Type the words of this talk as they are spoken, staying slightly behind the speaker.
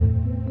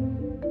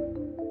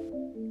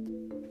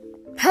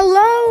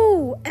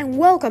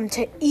welcome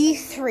to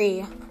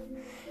E3.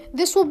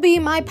 This will be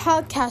my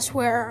podcast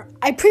where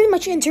I pretty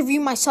much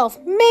interview myself,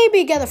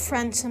 maybe get a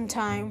friend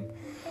sometime.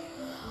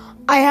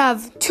 I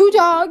have 2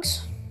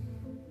 dogs,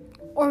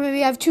 or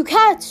maybe I have 2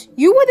 cats.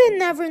 You wouldn't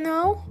never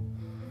know.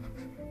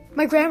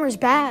 My grammar's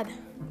bad,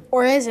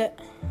 or is it?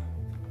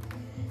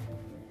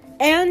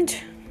 And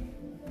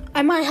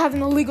I might have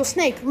an illegal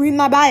snake. Read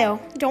my bio.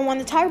 Don't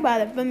want to talk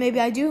about it, but maybe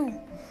I do.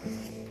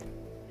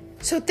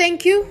 So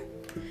thank you,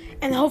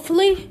 and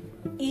hopefully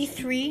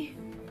E3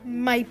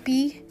 might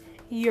be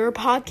your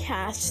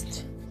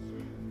podcast.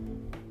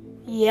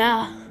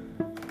 Yeah,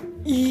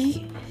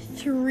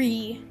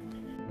 E3.